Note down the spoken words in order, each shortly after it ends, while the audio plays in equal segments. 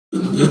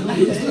Well,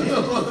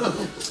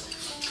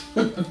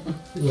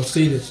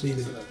 see this.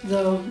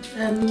 So,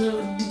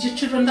 did your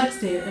children like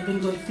stay at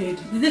Bengali food?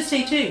 Did they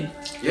stay too?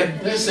 Yeah.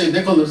 They say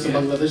they call them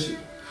Bangladeshi.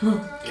 Yeah,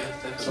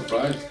 definitely.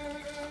 Surprised.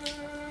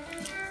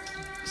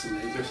 It's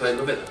amazing. If they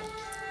love it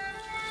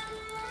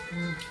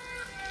then.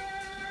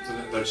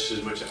 They're just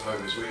as much at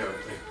home as we are,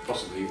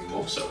 possibly even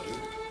more so.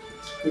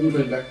 When you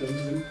went back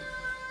then,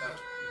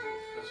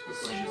 That's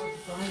a good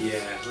question. Yeah,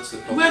 that's the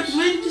problem. Where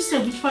did you stay?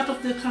 Which part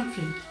of the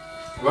country?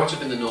 Right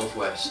up in the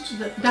northwest.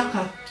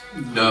 Dhaka?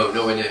 No,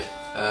 nowhere near.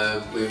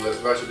 We were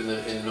right up in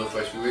the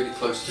northwest. We're really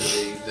close to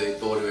the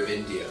border of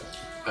India,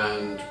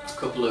 and a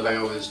couple of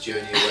hours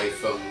journey away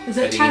from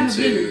heading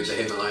into the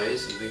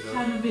Himalayas and things like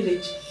that. Kind of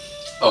village.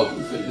 Oh,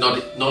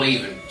 not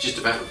even. Just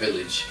about a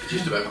village.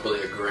 Just about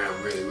pulling a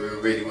ground. Really, we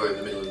were in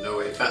the middle of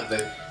nowhere. In fact,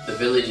 the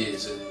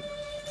villages and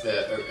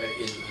they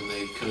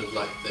kind of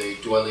like the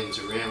dwellings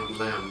around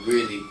Lam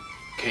really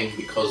came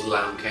because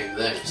Lam came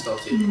there. It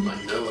started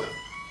like nowhere.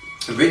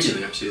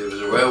 Originally, actually, there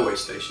was a railway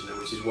station there,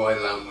 which is why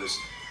Lam was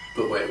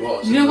put where it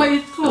was. You know what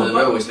it's called? The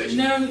railway station.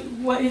 You know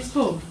what it's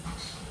called?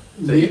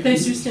 The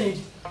place you stayed?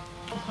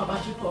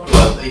 Pabatipur.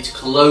 Well, it's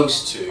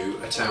close to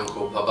a town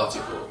called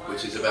Pabatipur,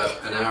 which is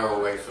about an hour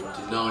away from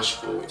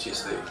Dinajpur, which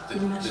is the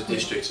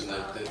district, and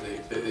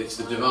it's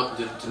the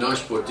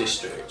Dinajpur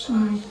district.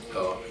 And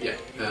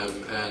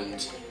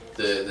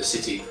the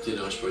city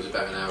Dinajpur is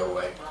about an hour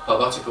away.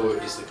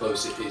 Pabatipur is the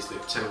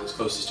town that's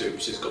closest to it,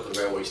 which has got the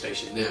railway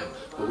station now.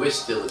 But we're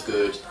still a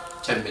good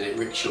 10-minute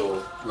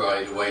rickshaw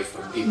ride away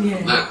from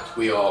from that.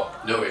 We are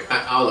nowhere. In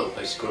fact, our little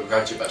place is called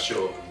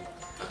Rajabashore, and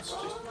that's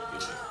just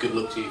good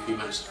luck to you if you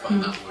manage to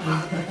find that one.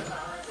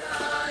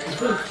 it's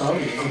very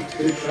crowded.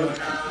 It's very crowded.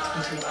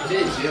 It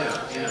is,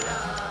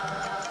 yeah.